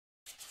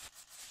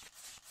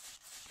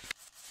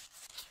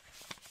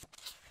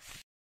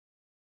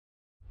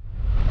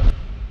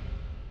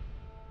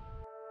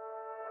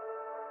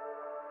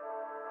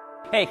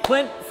Hey,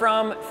 Clint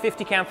from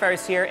 50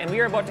 Campfires here, and we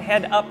are about to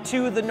head up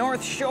to the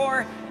North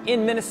Shore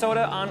in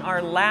Minnesota on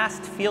our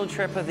last field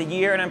trip of the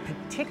year, and I'm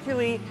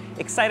particularly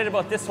excited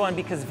about this one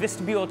because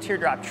Vistabule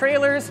Teardrop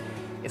Trailers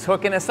is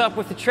hooking us up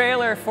with the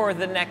trailer for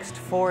the next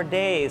 4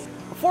 days.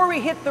 Before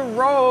we hit the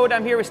road,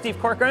 I'm here with Steve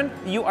Corcoran.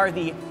 You are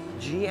the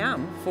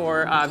GM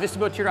for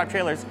Vistabule Teardrop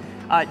Trailers.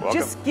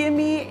 Just give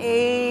me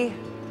a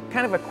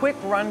kind of a quick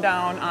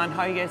rundown on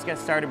how you guys got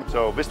started.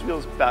 So Vistabule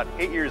is about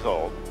 8 years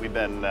old. We've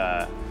been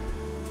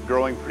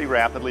growing pretty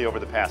rapidly over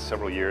the past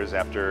several years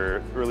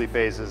after early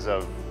phases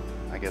of,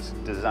 I guess,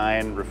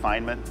 design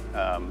refinement.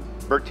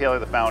 Bert Taylor,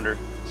 the founder,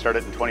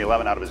 started in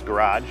 2011 out of his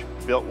garage,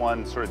 built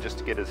one sort of just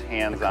to get his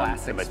hands on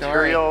the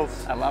materials.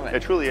 Story. I love it.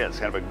 It truly is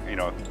kind of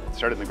a,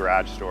 started in the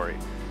garage story.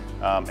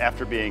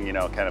 After being,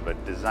 kind of a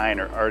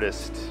designer,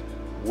 artist,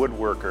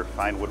 woodworker,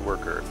 fine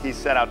woodworker, he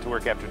set out to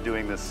work after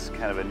doing this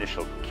kind of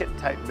initial kit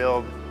type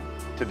build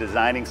to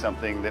designing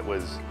something that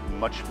was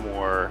much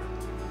more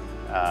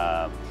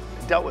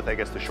dealt with, I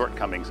guess, the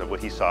shortcomings of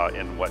what he saw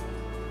in what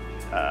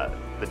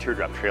the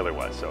teardrop trailer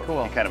was. So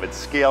cool. He kind of had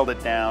scaled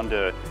it down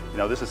to,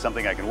 this is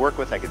something I can work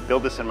with, I could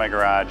build this in my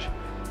garage,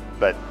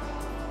 but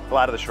a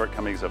lot of the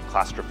shortcomings of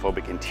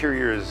claustrophobic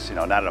interiors,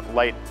 not enough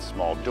light,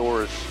 small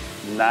doors,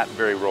 not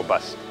very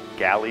robust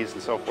galleys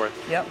and so forth,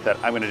 that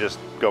I'm going to just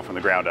go from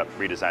the ground up,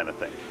 redesign the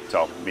thing.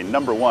 So,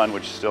 number one,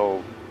 which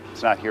still,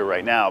 it's not here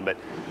right now, but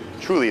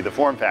truly the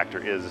form factor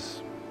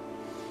is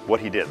what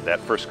he did that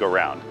first go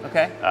round.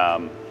 Okay.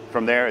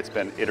 From there, it's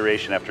been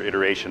iteration after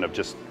iteration of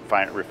just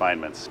fine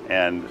refinements,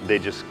 and they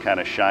just kind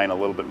of shine a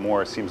little bit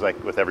more, it seems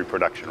like, with every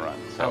production run.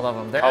 So, I love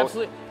them.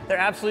 They're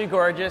absolutely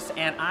gorgeous,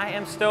 and I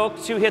am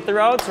stoked to hit the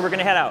road, so we're going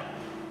to head out.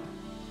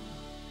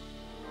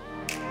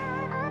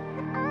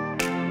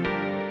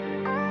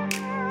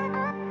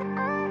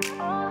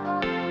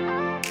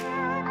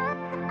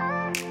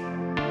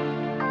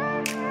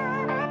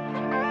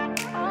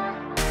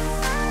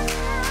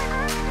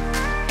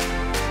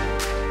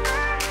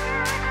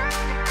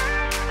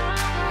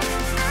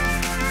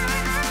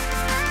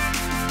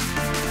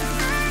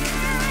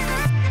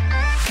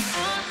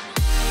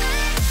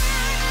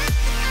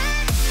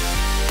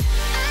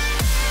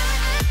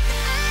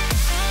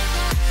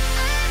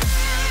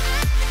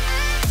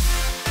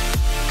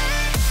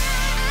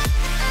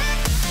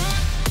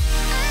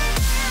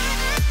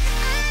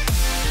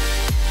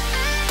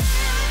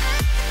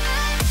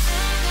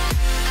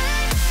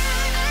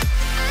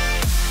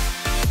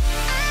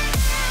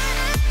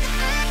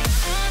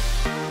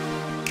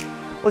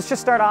 Let's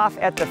just start off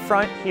at the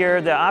front here.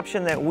 The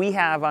option that we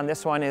have on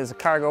this one is a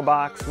cargo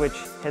box, which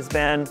has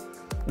been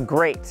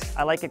great.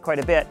 I like it quite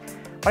a bit.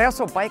 But I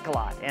also bike a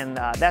lot, and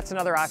that's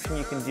another option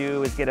you can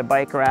do is get a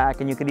bike rack,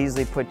 and you could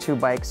easily put 2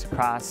 bikes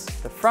across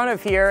the front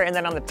of here. And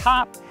then on the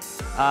top,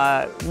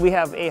 we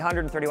have a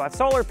 130-watt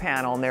solar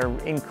panel, and they're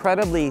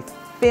incredibly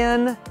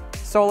thin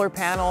solar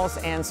panels.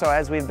 And so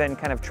as we've been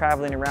kind of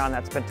traveling around,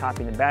 that's been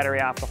topping the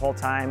battery off the whole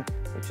time,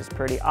 which is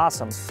pretty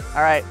awesome.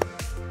 All right.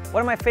 One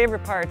of my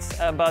favorite parts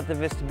about the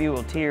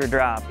Vistabule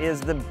Teardrop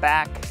is the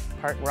back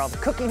part where all the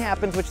cooking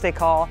happens, which they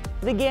call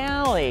the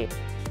galley.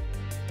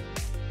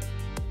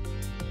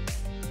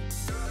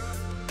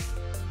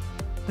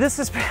 This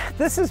is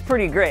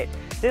pretty great.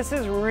 This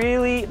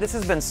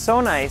has been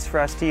so nice for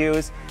us to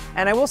use.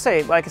 And I will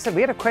say, like I said, we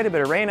had quite a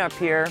bit of rain up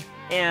here,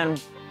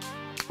 and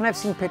I've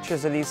seen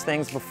pictures of these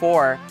things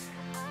before.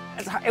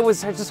 It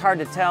was just hard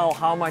to tell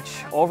how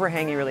much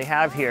overhang you really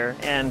have here.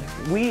 And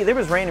there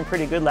was raining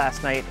pretty good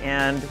last night,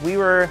 and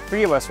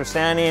 3 of us were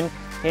standing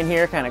in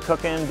here kind of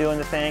cooking, doing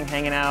the thing,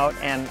 hanging out,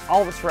 and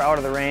all of us were out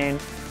of the rain,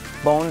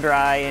 bone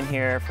dry in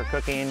here for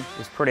cooking. It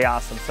was pretty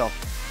awesome. So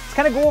let's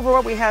kind of go over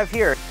what we have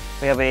here.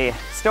 We have a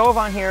stove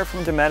on here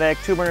from Dometic,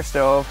 2-burner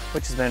stove,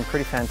 which has been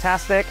pretty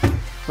fantastic.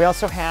 We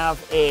also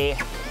have a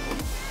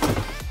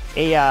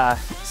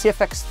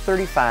CFX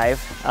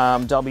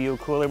 35W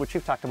cooler, which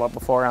we've talked about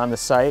before on the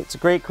site. It's a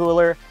great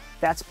cooler.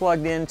 That's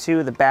plugged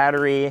into the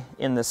battery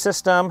in the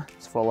system.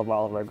 It's full of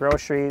all of our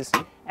groceries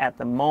at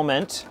the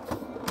moment.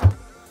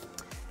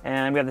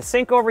 And we have the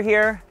sink over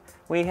here.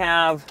 We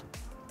have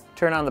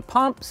turn on the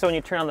pump. So when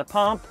you turn on the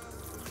pump,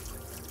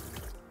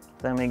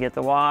 then we get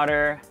the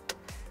water.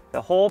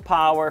 The whole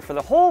power for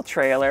the whole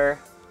trailer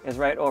is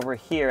right over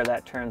here.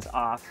 That turns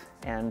off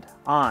and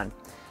on.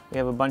 We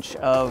have a bunch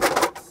of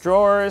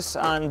drawers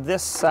on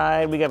this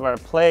side. We have our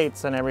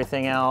plates and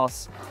everything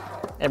else,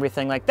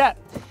 everything like that.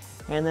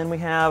 And then we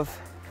have,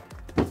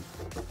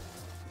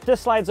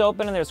 this slides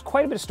open, and there's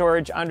quite a bit of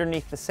storage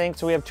underneath the sink.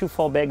 So we have 2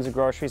 full bags of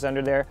groceries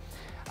under there.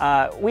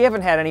 We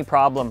haven't had any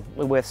problem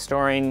with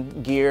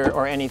storing gear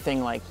or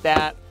anything like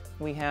that.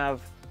 We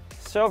have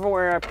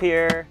silverware up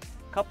here,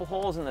 a couple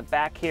holes in the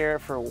back here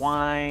for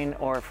wine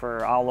or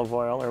for olive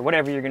oil or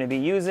whatever you're gonna be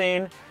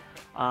using.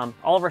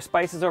 All of our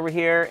spices over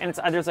here, and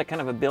there's like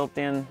kind of a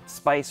built-in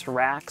spice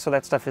rack, so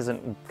that stuff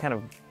isn't kind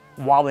of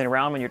wobbling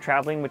around when you're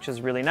traveling, which is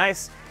really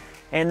nice.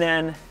 And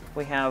then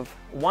we have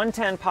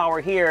 110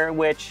 power here,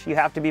 which you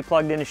have to be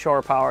plugged into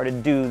shore power to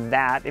do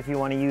that if you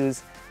want to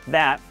use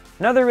that.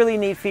 Another really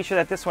neat feature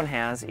that this one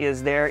has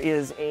is there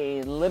is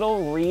a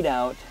little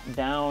readout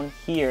down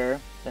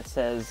here that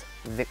says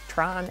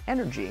Victron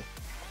Energy.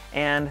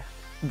 And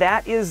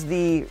that's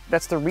the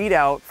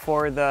readout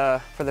for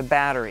the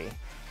battery.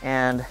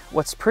 And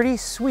what's pretty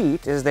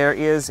sweet is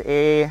there's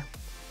a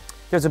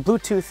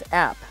Bluetooth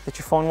app that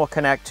your phone will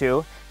connect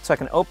to. So I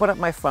can open up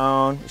my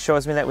phone, it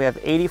shows me that we have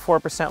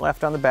 84%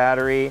 left on the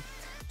battery,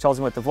 tells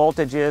me what the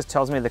voltage is,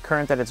 tells me the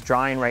current that it's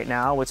drawing right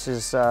now, which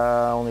is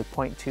only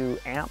 0.2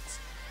 amps.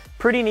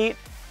 Pretty neat.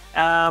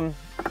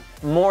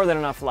 More than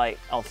enough light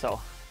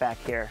also back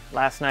here.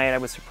 Last night I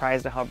was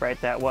surprised at how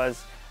bright that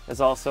was.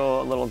 There's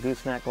also a little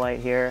gooseneck light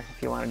here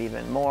if you wanted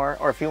even more,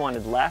 or if you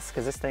wanted less,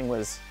 because this thing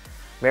was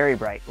very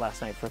bright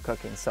last night for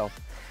cooking. So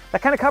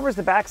that kind of covers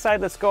the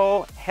backside. Let's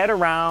go head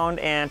around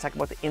and talk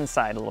about the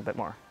inside a little bit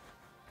more.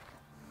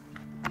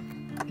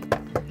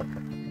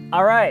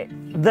 All right,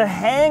 the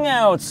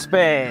hangout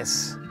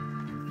space.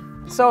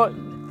 So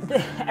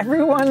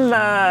everyone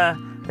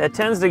that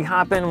tends to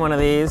hop in one of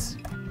these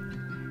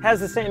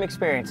has the same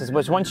experiences,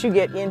 which once you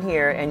get in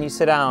here and you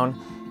sit down,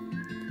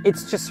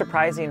 it's just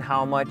surprising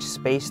how much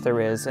space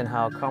there is and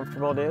how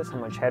comfortable it is, how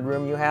much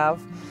headroom you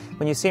have.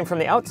 When you see them from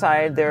the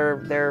outside,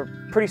 they're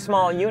pretty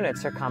small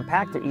units. They're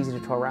compact, they're easy to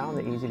tow around,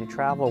 they're easy to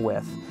travel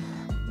with.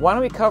 Why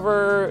don't we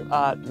cover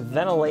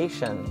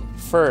ventilation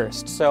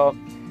first? So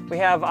we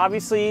have,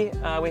 obviously,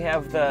 we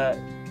have the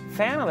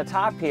fan on the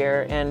top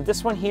here, and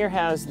this one here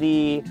has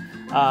the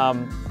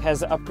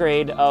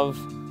upgrade of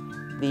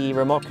the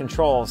remote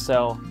control,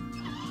 so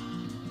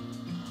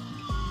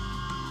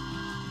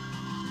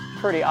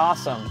pretty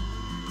awesome.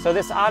 So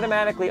this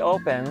automatically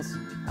opens.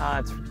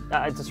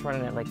 It's just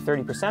running at like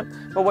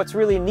 30%. But what's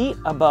really neat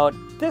about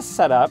this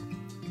setup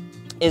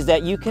is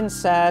that you could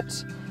set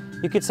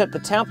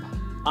the temp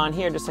on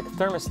here just like a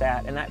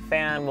thermostat, and that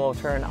fan will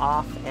turn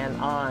off and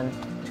on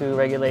to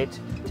regulate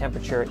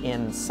temperature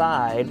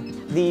inside.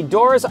 The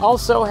doors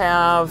also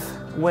have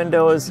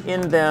windows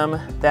in them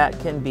that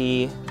can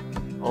be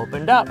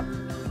opened up.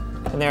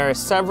 And there are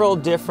several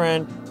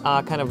different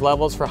kind of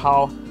levels for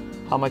how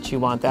much you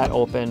want that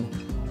open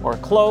or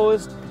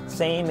closed.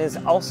 Same is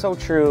also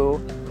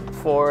true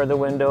for the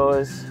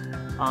windows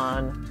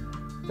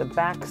on the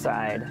back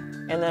side.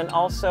 And then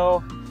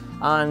also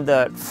on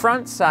the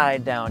front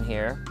side down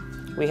here,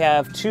 we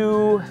have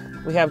two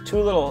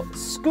little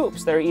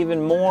scoops that are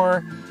even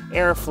more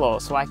airflow.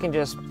 So I can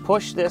just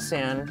push this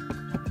in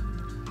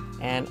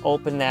and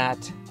open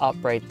that up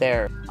right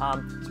there.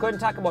 Let's go ahead and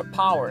talk about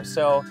power.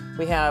 So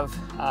we have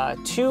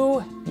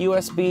two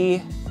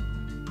USB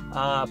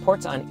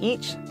ports on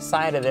each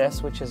side of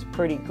this, which is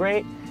pretty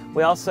great.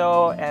 We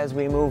also, as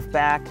we move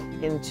back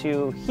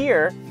into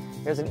here,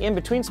 there's an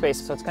in-between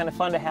space, so it's kind of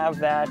fun to have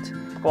that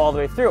go all the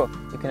way through.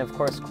 You can of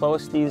course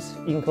close these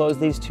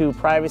two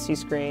privacy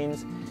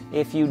screens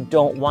if you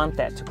don't want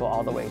that to go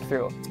all the way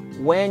through.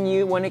 When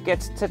it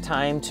gets to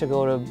time to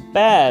go to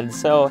bed,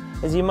 so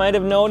as you might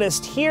have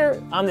noticed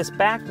here on this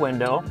back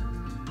window,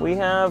 we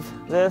have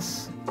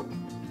this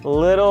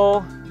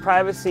little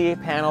privacy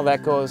panel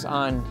that goes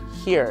on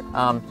here.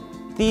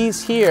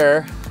 These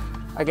here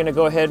are gonna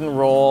go ahead and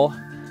roll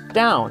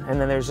down, and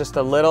then there's just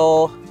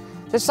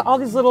there's all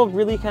these little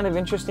really kind of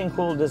interesting,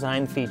 cool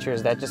design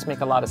features that just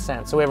make a lot of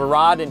sense. So we have a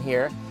rod in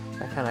here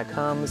that kind of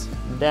comes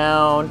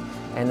down,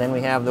 and then we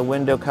have the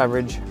window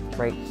coverage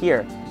right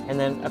here. And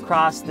then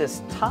across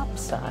this top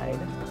side,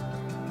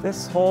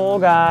 this whole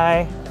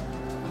guy,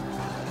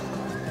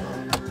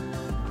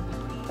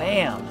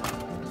 bam,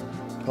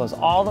 goes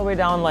all the way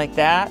down like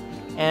that.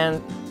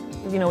 And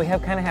you know, we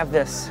kind of have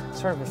this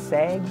sort of a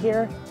sag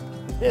here.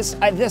 This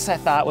I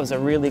thought was a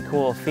really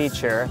cool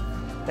feature.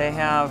 They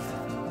have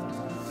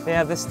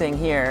this thing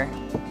here.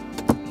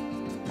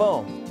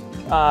 Boom.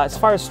 As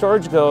far as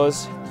storage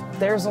goes,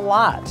 there's a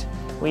lot.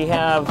 We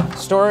have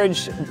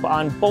storage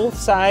on both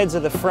sides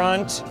of the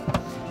front.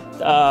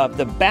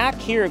 The back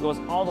here goes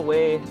all the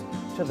way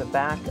to the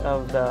back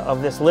of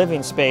this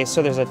living space,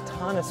 so there's a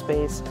ton of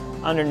space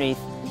underneath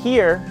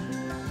here.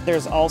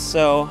 There's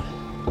also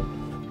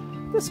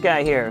this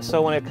guy here,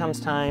 so when it comes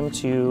time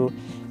to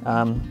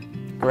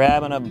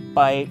grabbing a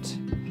bite,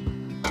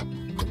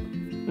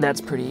 that's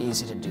pretty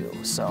easy to do.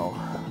 So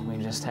we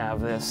just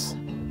have this.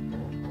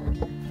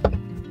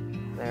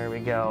 There we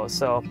go.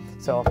 So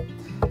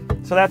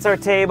that's our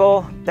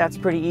table. That's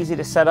pretty easy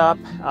to set up.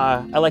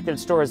 I like that it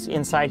stores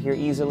inside here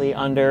easily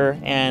under,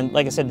 and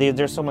like I said,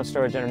 there's so much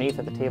storage underneath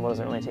that the table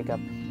doesn't really take up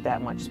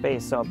that much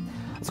space. So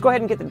let's go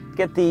ahead and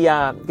get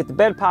the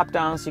bed popped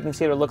down so you can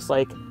see what it looks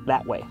like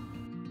that way.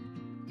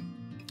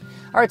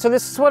 All right, so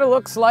this is what it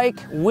looks like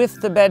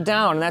with the bed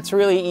down, and that's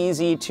really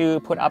easy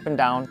to put up and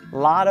down. A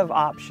lot of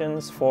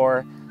options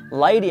for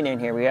lighting in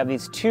here. We have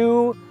these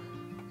two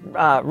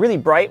really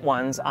bright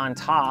ones on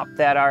top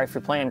that are, if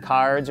you're playing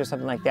cards or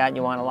something like that and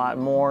you want a lot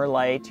more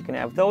light, you can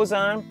have those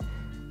on.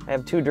 I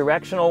have two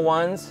directional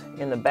ones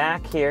in the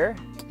back here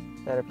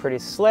that are pretty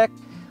slick.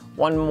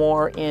 One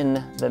more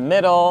in the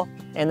middle,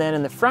 and then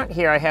in the front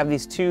here I have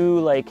these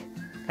two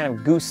kind kind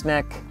of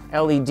gooseneck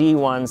LED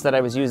ones that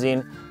I was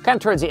using kind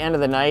of towards the end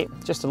of the night,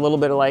 just a little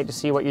bit of light to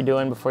see what you're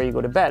doing before you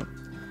go to bed.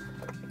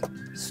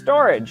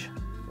 Storage,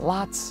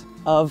 lots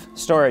of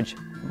storage.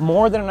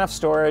 More than enough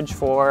storage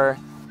for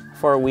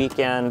a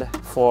weekend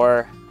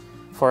for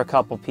a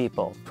couple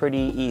people,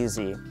 pretty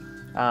easy.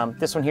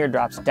 This one here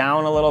drops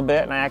down a little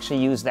bit, and I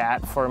actually used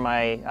that for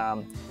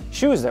my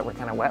shoes that were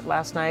kind of wet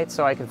last night,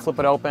 so I could flip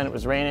it open. It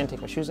was raining,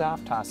 take my shoes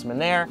off, toss them in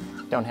there.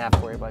 Don't have to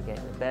worry about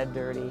getting the bed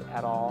dirty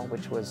at all,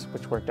 which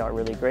worked out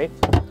really great.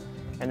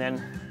 And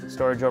then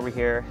storage over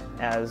here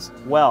as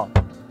well.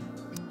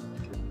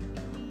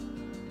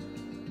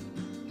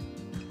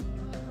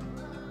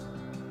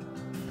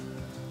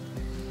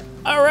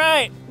 All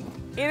right,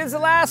 it is the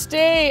last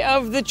day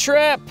of the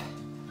trip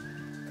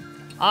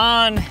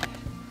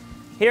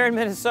here in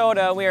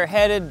Minnesota. We are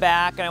headed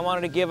back, and I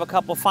wanted to give a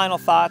couple final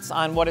thoughts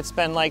on what it's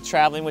been like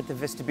traveling with the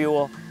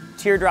Vistabule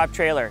Teardrop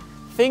trailer.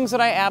 Things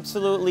that I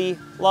absolutely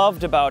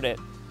loved about it.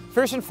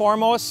 First and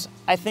foremost,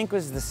 I think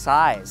was the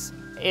size.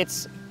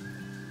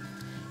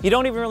 You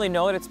don't even really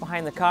know that it's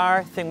behind the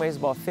car. Thing weighs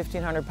about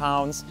 1,500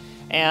 pounds,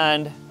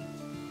 and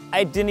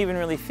I didn't even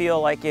really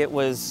feel like it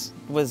was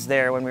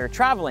there when we were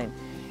traveling.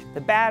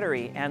 The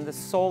battery and the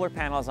solar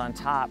panels on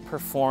top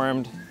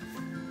performed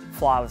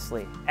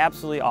flawlessly.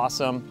 Absolutely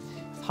awesome.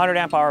 100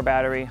 amp hour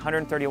battery,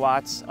 130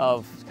 watts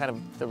of kind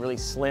of the really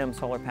slim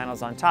solar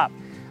panels on top.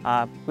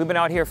 We've been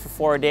out here for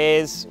 4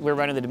 days. We were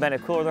running the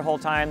domestic cooler the whole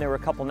time. There were a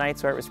couple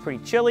nights where it was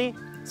pretty chilly,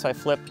 so I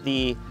flipped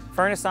the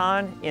furnace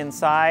on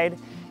inside,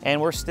 and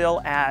we're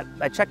still at,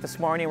 I checked this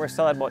morning, we're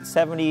still at about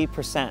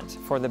 70%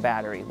 for the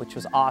battery, which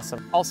was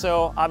awesome.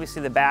 Also,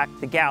 obviously the back,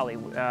 the galley,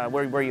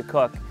 where you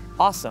cook,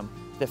 awesome.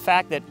 The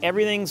fact that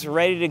everything's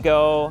ready to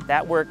go,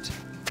 that worked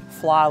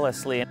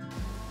flawlessly.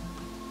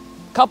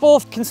 Couple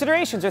of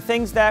considerations or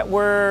things that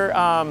were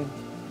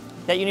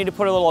that you need to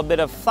put a little bit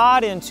of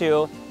thought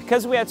into.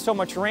 Because we had so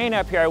much rain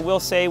up here, I will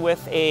say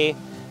with a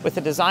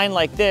design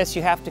like this,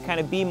 you have to kind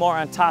of be more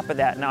on top of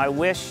that. Now I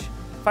wish,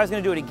 if I was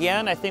gonna do it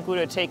again, I think we would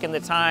have taken the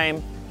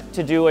time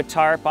to do a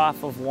tarp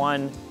off of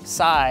one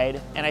side,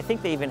 and I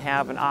think they even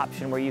have an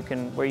option where you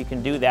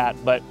can do that,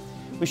 but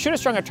we should have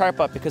strung a tarp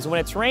up, because when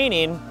it's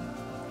raining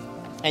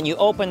and you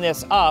open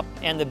this up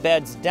and the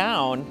bed's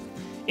down,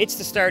 it's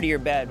the start of your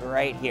bed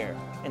right here.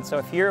 And so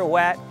if you're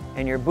wet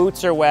and your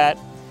boots are wet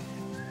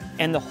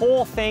and the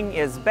whole thing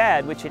is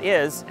bed, which it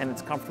is, and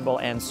it's comfortable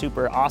and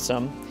super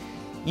awesome,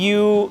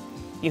 you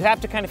have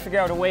to kind of figure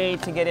out a way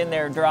to get in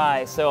there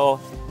dry. So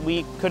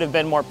we could have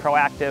been more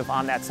proactive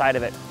on that side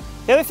of it.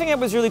 The other thing that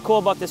was really cool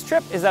about this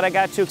trip is that I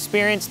got to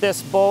experience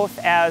this both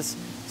as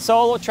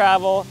solo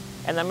travel,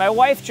 and then my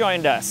wife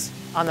joined us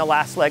on the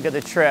last leg of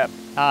the trip.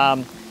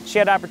 She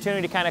had the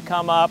opportunity to kind of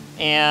come up,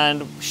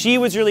 and she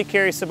was really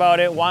curious about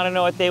it, want to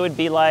know what they would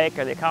be like.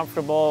 Are they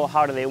comfortable?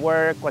 How do they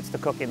work? What's the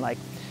cooking like?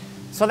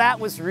 So that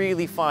was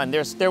really fun.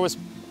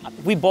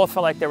 We both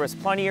felt like there was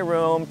plenty of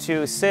room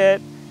to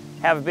sit,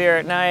 have a beer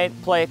at night,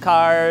 play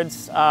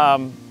cards.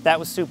 That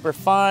was super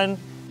fun.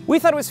 We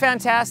thought it was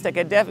fantastic.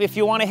 If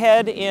you want to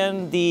head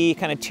in the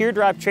kind of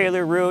teardrop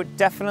trailer route,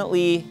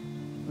 definitely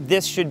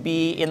this should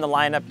be in the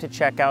lineup to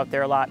check out.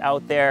 There are a lot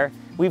out there.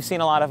 We've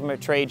seen a lot of them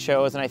at trade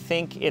shows, and I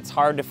think it's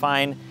hard to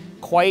find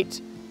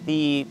quite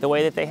the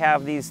way that they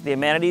have the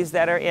amenities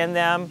that are in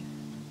them,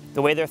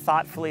 the way they're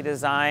thoughtfully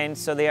designed.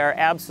 So they are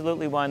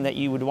absolutely one that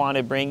you would want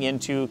to bring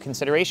into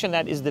consideration.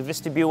 That is the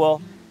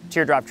Vistabule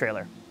Teardrop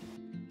trailer.